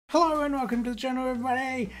Hello and welcome to the channel,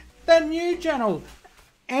 everybody, the new channel.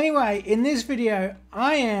 Anyway, in this video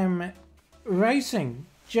I am racing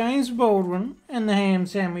James Baldwin and the ham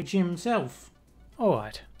sandwich himself.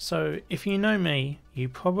 Alright, so if you know me, you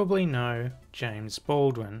probably know James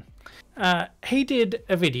Baldwin. He did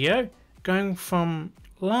a video going from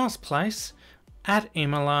last place at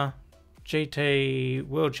Imola GT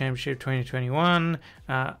World Championship 2021,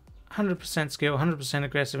 100% skill, 100%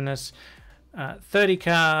 aggressiveness, 30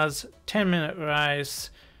 cars, 10-minute race,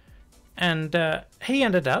 and he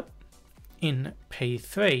ended up in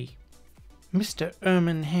P3. Mr.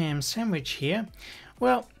 Ermin Ham Sandwich here.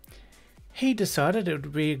 Well, he decided it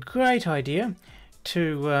would be a great idea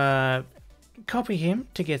to copy him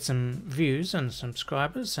to get some views and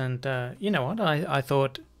subscribers, and you know what, I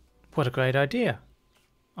thought, what a great idea.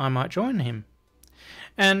 I might join him.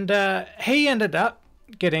 And he ended up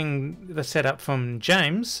getting the setup from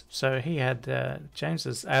James, so he had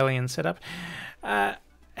James's alien setup.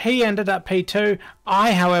 He ended up P2.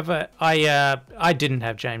 However, I didn't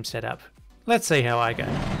have James set up. Let's see how I go.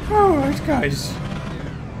 Alright guys,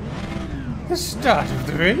 the start of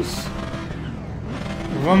the race.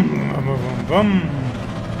 Vroom, vroom, vroom, vroom.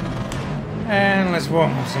 And let's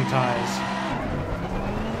warm up some tyres.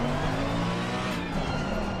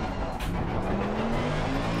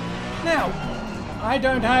 Now, I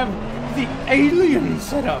don't have the alien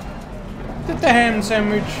setup that the ham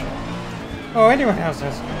sandwich or anyone else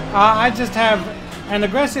has. I just have an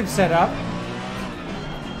aggressive setup,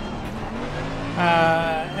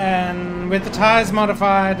 and with the tyres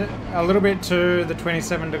modified a little bit to the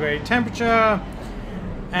 27-degree temperature,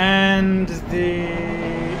 and the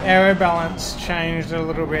aero balance changed a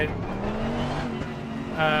little bit.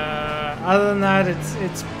 Other than that,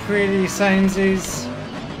 it's pretty samesies.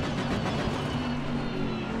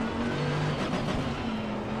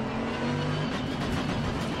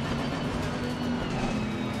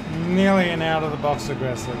 Nearly an out-of-the-box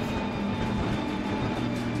aggressive.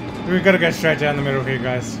 We've got to go straight down the middle here,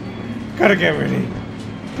 guys. Got to get ready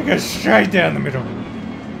to go straight down the middle.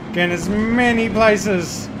 Get as many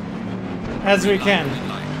places as we can.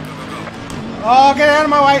 Oh, get out of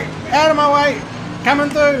my way! Out of my way! Coming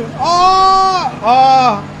through! Oh!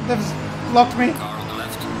 Oh! They've locked me.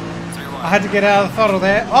 I had to get out of the throttle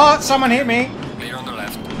there. Oh! Someone hit me!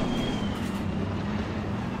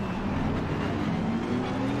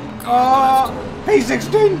 Oh, P16!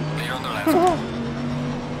 Clear on the left.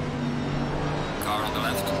 Car on the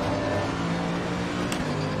left.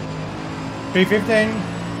 P15.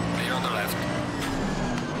 Clear on the left.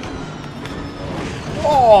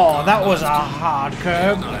 Oh, that was a hard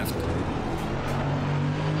curve. On the left.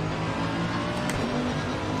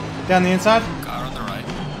 Down the inside. Car on the right.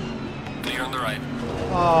 Clear on the right.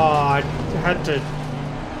 Oh, I had to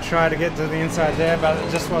try to get to the inside there, but it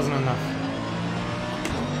just wasn't enough.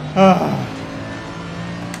 If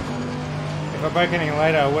I broke any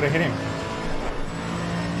later, I would have hit him.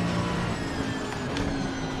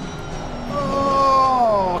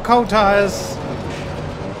 Oh, cold tires.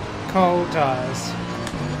 Cold tires.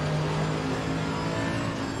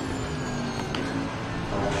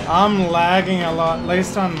 I'm lagging a lot, at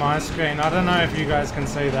least on my screen. I don't know if you guys can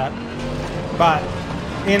see that. But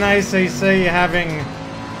in ACC, having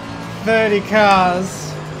 30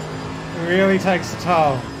 cars really takes a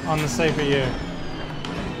toll on the CPU,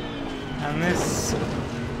 and this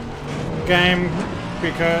game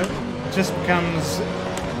just becomes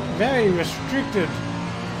very restricted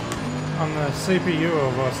on the CPU all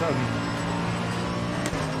of a sudden.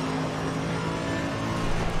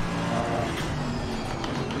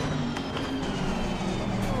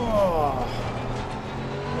 Oh.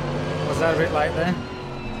 Was that a bit late there?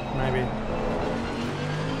 Maybe.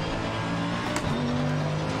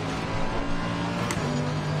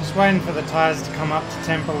 Just waiting for the tyres to come up to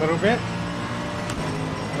temp a little bit.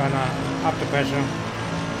 But no, up to pressure.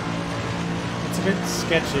 It's a bit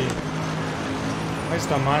sketchy, at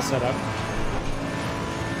least on my setup.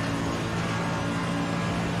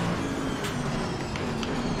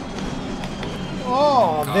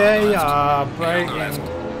 Oh, they are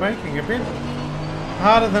braking a bit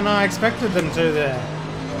harder than I expected them to there.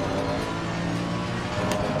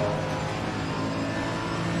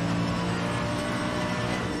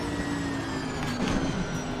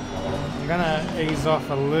 I'm gonna ease off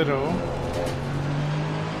a little,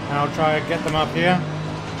 and I'll try to get them up here.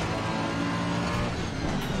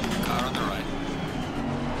 Car on the right.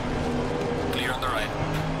 Clear on the right.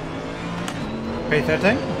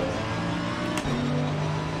 P13.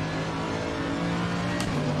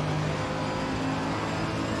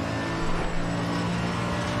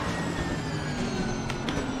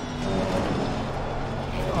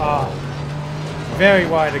 very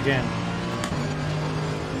wide again.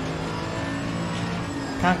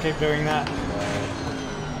 Can't keep doing that.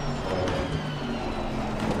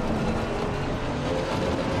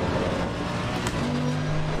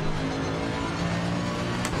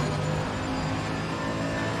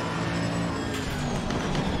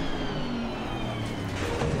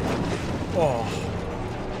 Oh,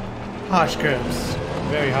 harsh curves,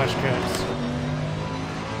 very harsh curves.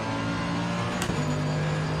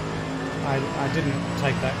 I didn't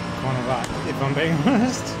take that corner right, if I'm being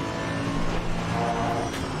honest.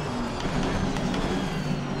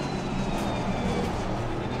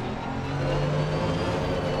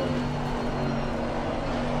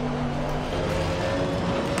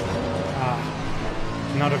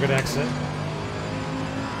 Not a good exit.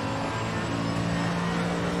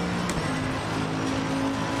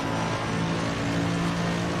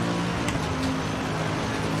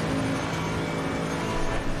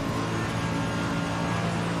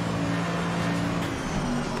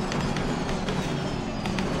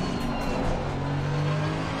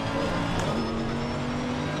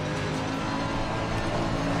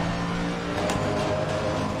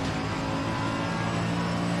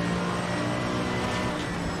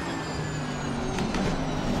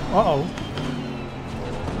 Uh-oh.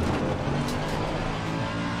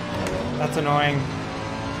 That's annoying.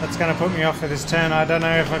 That's going to put me off for this turn. I don't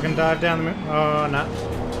know if I can dive down the... Oh, no.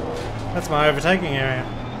 That's my overtaking area.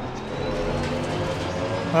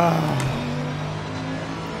 Oh.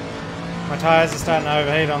 My tyres are starting to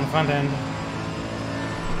overheat on the front end.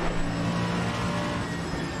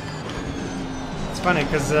 It's funny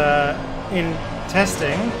because in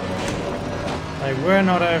testing, they were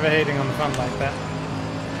not overheating on the front like that.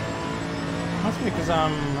 Must be because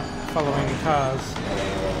I'm following cars.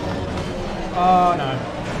 Oh no.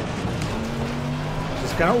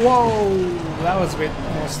 Just gonna... Whoa! That was a bit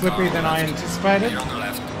more slippery than I anticipated. On the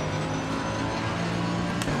left.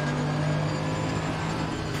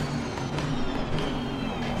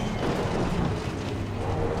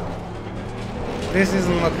 This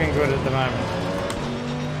isn't looking good at the moment.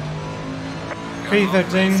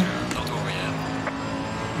 P13. Not over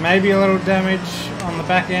yet. Maybe a little damage on the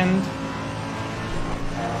back end.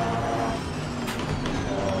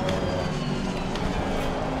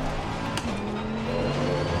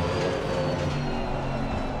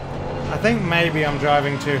 I think maybe I'm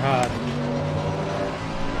driving too hard.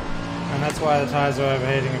 And that's why the tyres are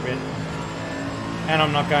overheating a bit. And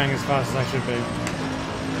I'm not going as fast as I should be.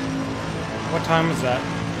 What time was that?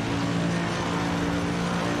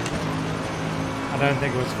 I don't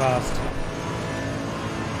think it was fast.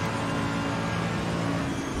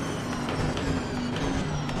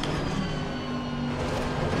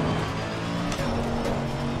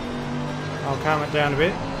 I'll calm it down a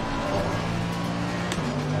bit.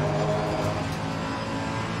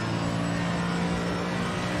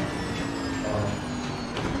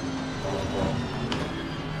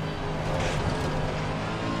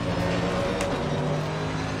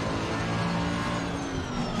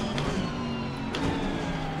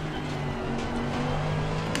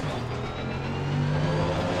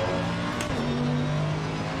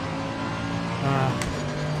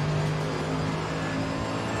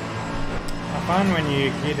 When you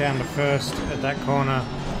get down to first at that corner,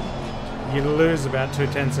 you lose about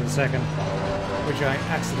 0.2 of a second, which I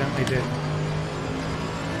accidentally did.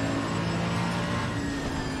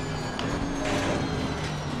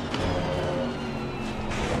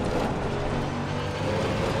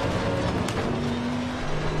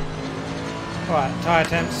 Alright, tyre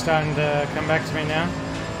temp's starting to come back to me now.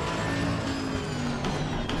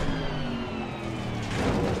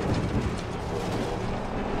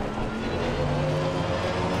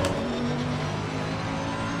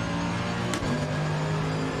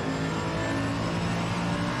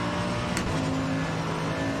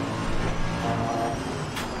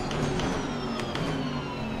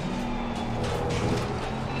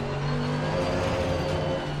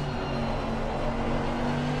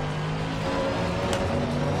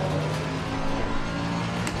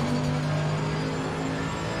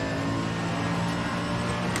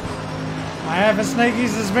 I have a sneaky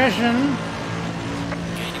suspicion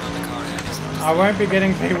I won't be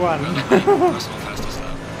getting P1.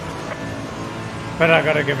 But I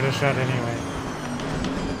gotta give it a shot anyway.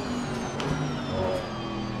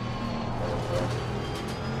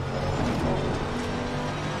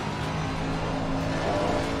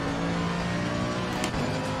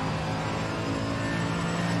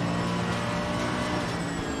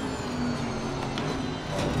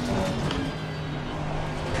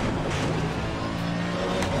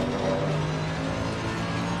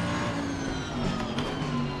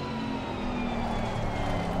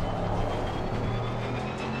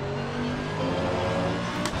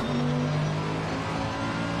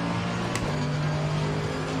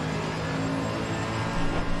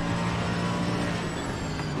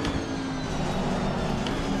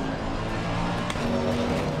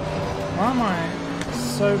 Why am I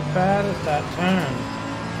so bad at that turn?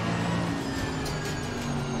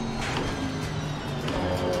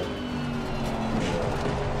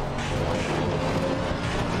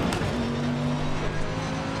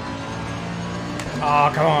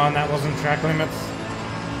 Oh, come on, that wasn't track limits.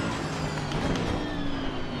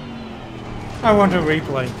 I want a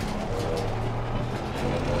replay.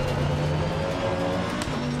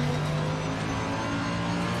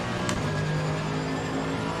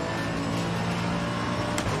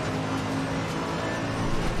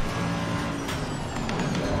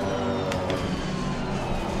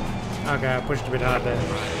 Okay, I pushed a bit hard there. Right,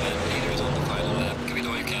 man. Leader's on the final lap. Give it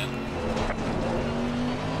all you can.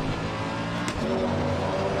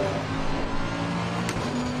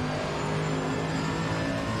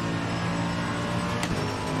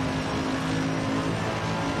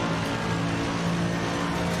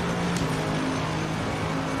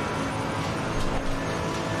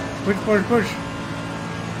 Push, push, push.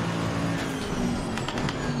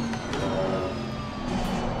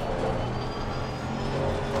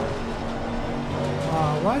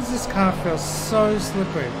 Oh, why does this car feel so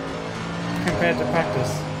slippery compared to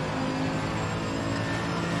practice?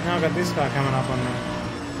 Now I've got this car coming up on me.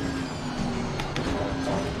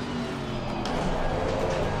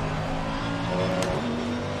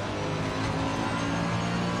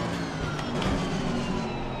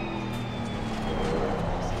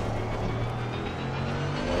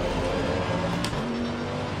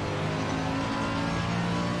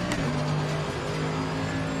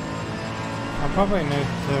 I probably need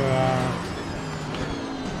to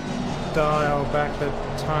dial back the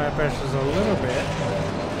tyre pressures a little bit.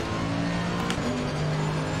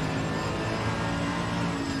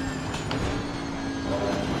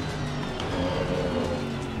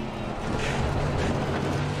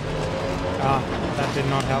 Ah, that did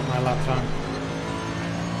not help my lap time.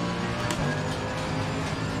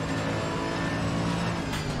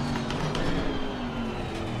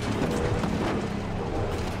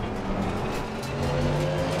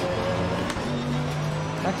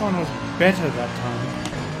 That one was better that time.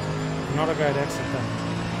 Not a great exit though.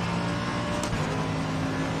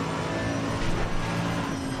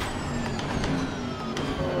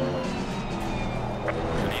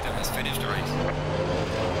 The leader has finished the race.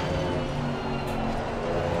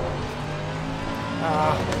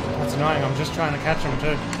 Ah, that's annoying. I'm just trying to catch him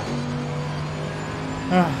too.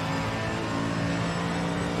 Ah.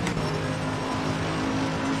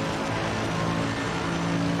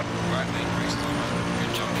 Right, mate. Race over.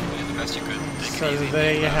 Good job. You did the best you could. Take So it easy.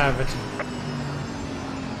 there you have it.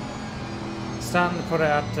 Starting to put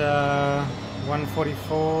out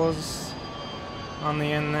 144s on the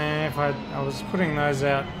end there. If I was putting those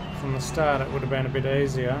out from the start, it would have been a bit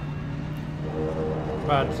easier.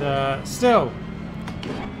 But still,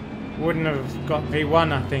 wouldn't have got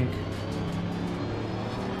P1, I think.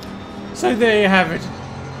 So there you have it.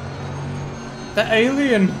 The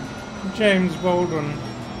alien James Baldwin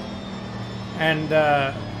and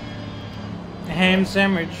ham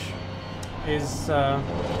sandwich is a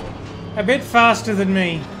bit faster than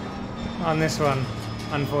me on this one,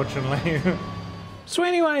 unfortunately. So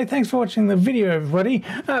anyway, thanks for watching the video, everybody.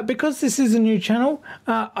 Because this is a new channel,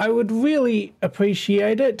 I would really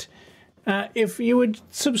appreciate it if you would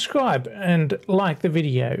subscribe and like the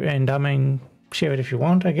video, and I mean, share it if you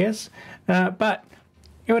want, I guess. But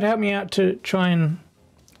it would help me out to try and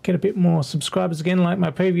get a bit more subscribers again, like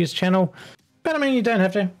my previous channel. But I mean, you don't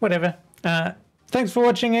have to, whatever. Thanks for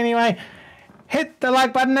watching anyway. Hit the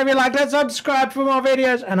like button if you liked it, subscribe for more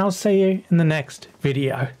videos, and I'll see you in the next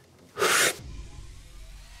video.